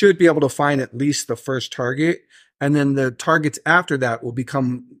should be able to find at least the first target. And then the targets after that will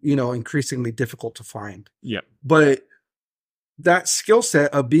become, increasingly difficult to find. Yeah. But that skill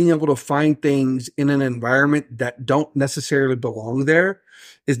set of being able to find things in an environment that don't necessarily belong there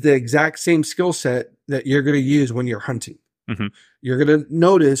is the exact same skill set that you're going to use when you're hunting. Mm-hmm. You're going to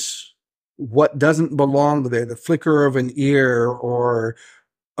notice what doesn't belong there, the flicker of an ear or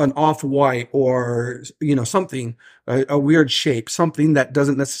an off-white or, something, a weird shape, something that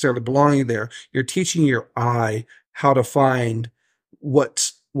doesn't necessarily belong there. You're teaching your eye how to find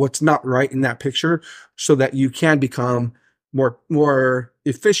what's not right in that picture so that you can become more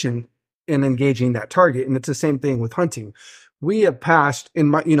efficient in engaging that target. And it's the same thing with hunting. We have passed in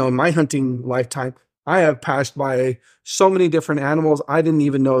my hunting lifetime, I have passed by so many different animals I didn't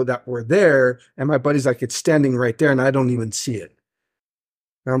even know that were there. And my buddy's like, it's standing right there and I don't even see it.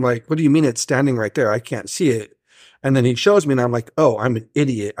 And I'm like, what do you mean it's standing right there? I can't see it. And then he shows me and I'm like, oh, I'm an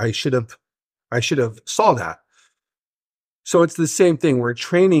idiot. I should have saw that. So it's the same thing. We're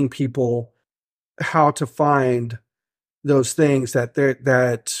training people how to find those things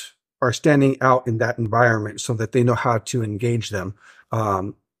that are standing out in that environment, so that they know how to engage them.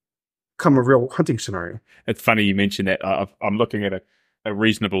 Come a real hunting scenario. It's funny you mentioned that. I'm looking at a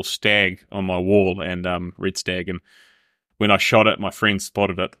reasonable stag on my wall, and red stag, and when I shot it, my friend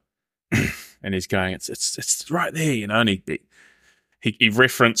spotted it, and he's going, "It's right there," you know. And he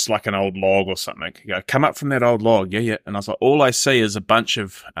referenced like an old log or something. He go, "Come up from that old log." Yeah. And I was like, "All I see is a bunch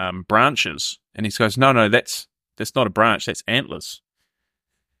of branches." And he goes, "No, that's not a branch. That's antlers."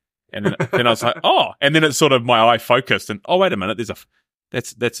 And then I was like, "Oh!" And then it's sort of my eye focused, and oh, wait a minute,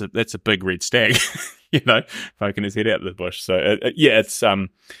 that's a big red stag, you know, poking his head out of the bush. So it's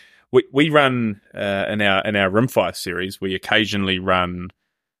we run in our rimfire series, we occasionally run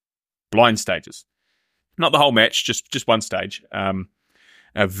blind stages, not the whole match, just one stage,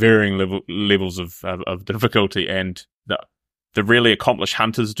 varying levels of difficulty, and the really accomplished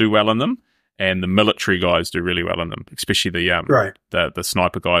hunters do well in them, and the military guys do really well in them, especially the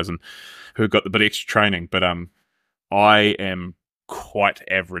sniper guys and who've got the bit extra training. But I am quite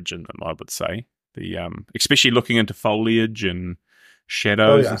average in them, I would say. Especially looking into foliage and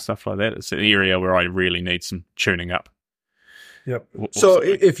shadows and stuff like that. It's an area where I really need some tuning up. Yep. So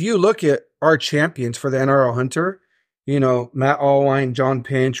if you look at our champions for the NRL Hunter, you know, Matt Allwine, John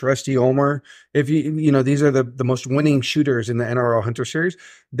Pinch, Rusty Omer, if you know, these are the most winning shooters in the NRL Hunter series.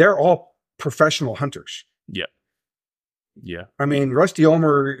 They're all professional hunters. Yeah. Yeah. I mean, Rusty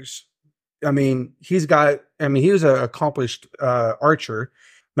Omer's, he was an accomplished archer.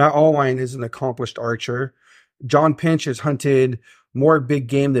 Matt Allwine is an accomplished archer. John Pinch has hunted more big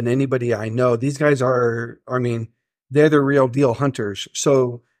game than anybody I know. These guys are, they're the real deal hunters.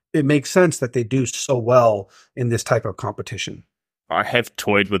 So it makes sense that they do so well in this type of competition. I have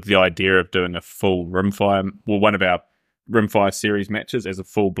toyed with the idea of doing a full rimfire, one of our rimfire series matches as a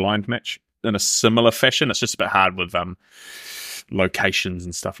full blind match in a similar fashion. It's just a bit hard with locations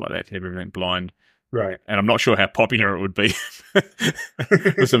and stuff like that to have everything blind. Right. And I'm not sure how popular it would be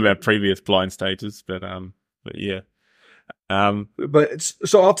with some of our previous blind stages, but yeah. But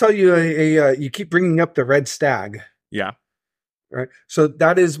so I'll tell you you keep bringing up the red stag. Yeah. Right. So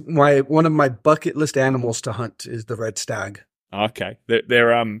that is one of my bucket list animals to hunt is the red stag. Okay.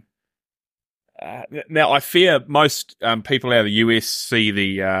 They're now I fear most people out of the US see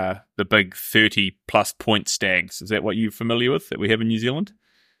the big 30 plus point stags. Is that what you're familiar with that we have in New Zealand?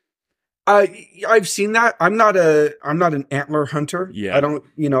 I've seen that. I'm not an antler hunter. Yeah. I don't,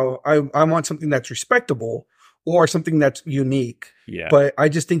 I want something that's respectable or something that's unique. Yeah. But I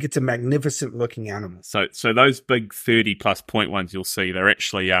just think it's a magnificent looking animal. So those big 30 plus point ones you'll see, they're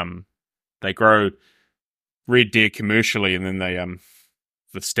actually they grow red deer commercially, and then they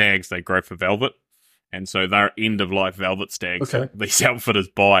the stags they grow for velvet. And so they're end of life velvet stags. Okay. These outfitters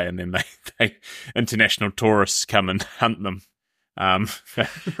buy, and then they international tourists come and hunt them. And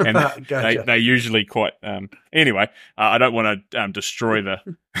Gotcha. they usually quite anyway. I don't want to destroy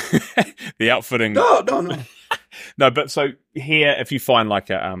the outfitting. No. No, but so here, if you find like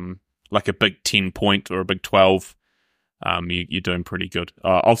a big 10 point or a big 12, you're doing pretty good.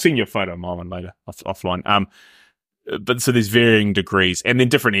 I'll send you a photo of my one later offline. But so there's varying degrees, and then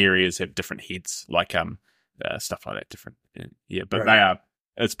different areas have different heads, like stuff like that. Different, yeah. But right.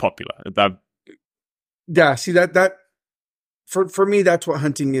 It's popular. Yeah. See that. For me, that's what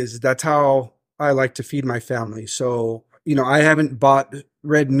hunting is. That's how I like to feed my family. So, I haven't bought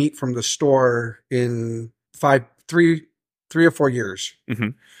red meat from the store in 3 or 4 years.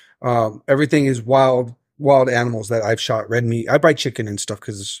 Mm-hmm. Everything is wild animals that I've shot red meat. I buy chicken and stuff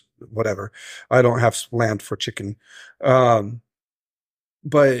because whatever. I don't have land for chicken. But,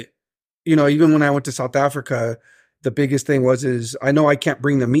 even when I went to South Africa, the biggest thing is I know I can't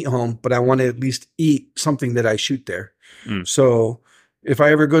bring the meat home, but I want to at least eat something that I shoot there. Mm. So if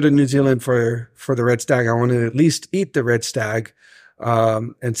I ever go to New Zealand for the red stag, I want to at least eat the red stag,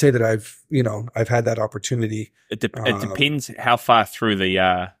 and say that I've had that opportunity. It depends how far through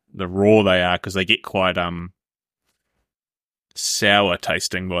the raw they are, because they get quite sour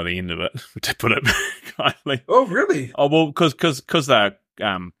tasting by the end of it, to put it kindly. Oh, really? Oh, well, because they're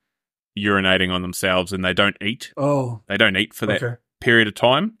urinating on themselves and they don't eat. Oh, they don't eat for that period of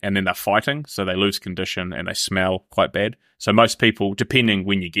time, and then they're fighting, so they lose condition and they smell quite bad. So most people, depending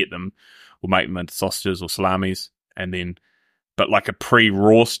when you get them, will make them into sausages or salamis, and then, but like a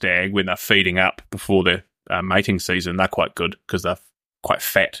pre-raw stag, when they're feeding up before their mating season, they're quite good because they're quite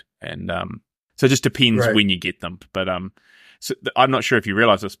fat, and so it just depends when you get them. But so I'm not sure if you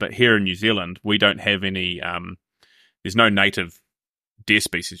realise this, but here in New Zealand, we don't have any. There's no native deer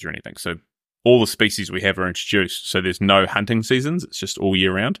species or anything. So all the species we have are introduced, so there's no hunting seasons. It's just all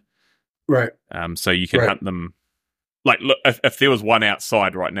year round. Right. So you can hunt them. Like, look, if there was one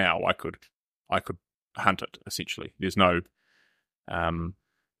outside right now, I could hunt it. Essentially, there's no.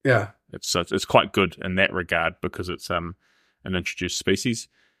 It's quite good in that regard because it's an introduced species.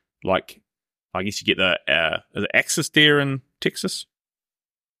 Like, I guess you get the axis deer in Texas.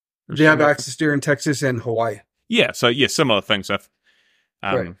 They have axis deer in Texas and Hawaii. Yeah, so similar things.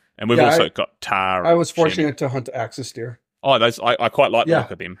 Right. And we've also got tar. I was fortunate to hunt axis deer. Oh, those I quite like the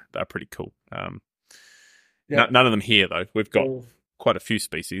look of them. They're pretty cool. None of them here though. We've got quite a few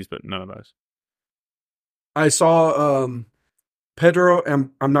species, but none of those. I saw Pedro.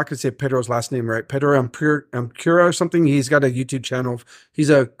 I'm not going to say Pedro's last name right. Pedro Ampura or something. He's got a YouTube channel. He's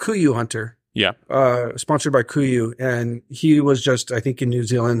a kuyu hunter. Yeah. Sponsored by Kuyu, and he was just, I think, in New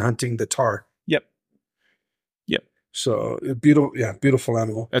Zealand hunting the tar. Yep. So beautiful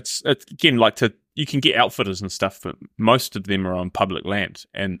animal. It's again you can get outfitters and stuff, but most of them are on public land,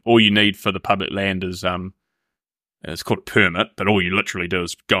 and all you need for the public land is it's called a permit, but all you literally do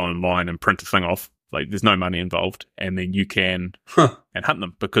is go online and print the thing off. Like, there's no money involved, and then you can and hunt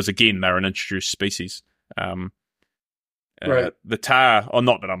them because again they're an introduced species. Right. The tar,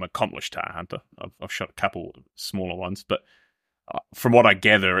 not that I'm an accomplished tar hunter. I've shot a couple smaller ones, but from what I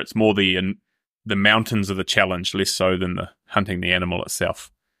gather, it's more the mountains are the challenge, less so than the hunting the animal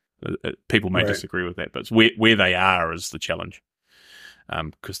itself. People may disagree with that, but it's where they are is the challenge,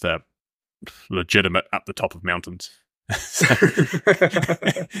 because they're legitimate up the top of mountains.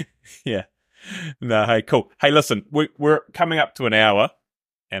 Yeah. No, hey, cool. Hey, listen, we're coming up to an hour,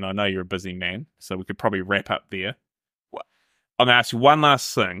 and I know you're a busy man, so we could probably wrap up there. I'm going to ask you one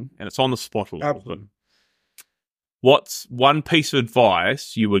last thing, and it's on the spot a little bit. What's one piece of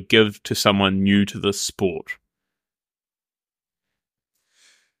advice you would give to someone new to the sport?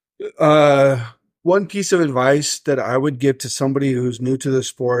 One piece of advice that I would give to somebody who's new to the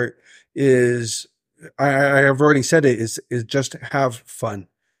sport is, I have already said it, is just have fun.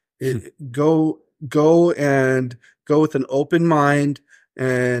 Go and go with an open mind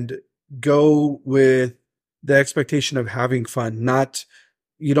and go with the expectation of having fun.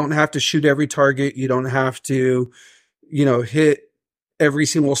 You don't have to shoot every target. You don't have to, hit every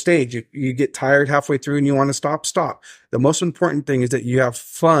single stage. You get tired halfway through and you want to stop. The most important thing is that you have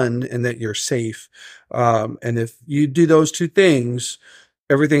fun and that you're safe. And if you do those two things,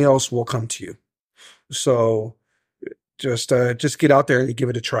 everything else will come to you. So just get out there and give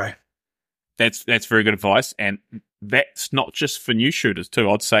it a try. That's very good advice. And that's not just for new shooters too.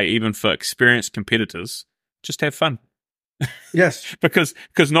 I'd say even for experienced competitors, just have fun. Yes. because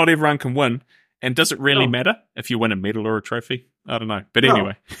not everyone can win. And does it really matter if you win a medal or a trophy? I don't know. But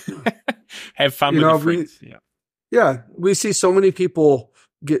anyway, have fun with your friends. We see so many people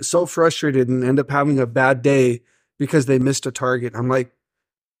get so frustrated and end up having a bad day because they missed a target. I'm like,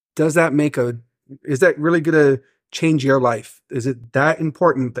 is that really going to change your life? Is it that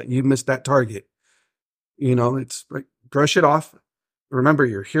important that you missed that target? It's like, brush it off. Remember,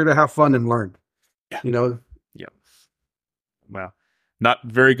 you're here to have fun and learn. Yeah. Yeah. Wow. Not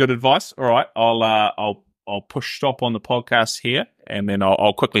very good advice. All right. I'll push stop on the podcast here, and then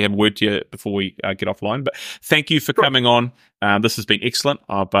I'll quickly have a word to you before we get offline. But thank you for coming on. This has been excellent.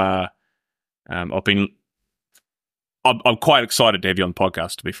 I'm quite excited to have you on the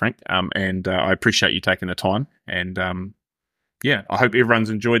podcast, to be frank. And I appreciate you taking the time. And I hope everyone's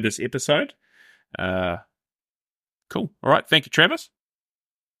enjoyed this episode. Cool. All right. Thank you, Travis.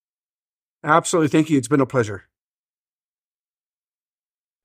 Absolutely. Thank you. It's been a pleasure.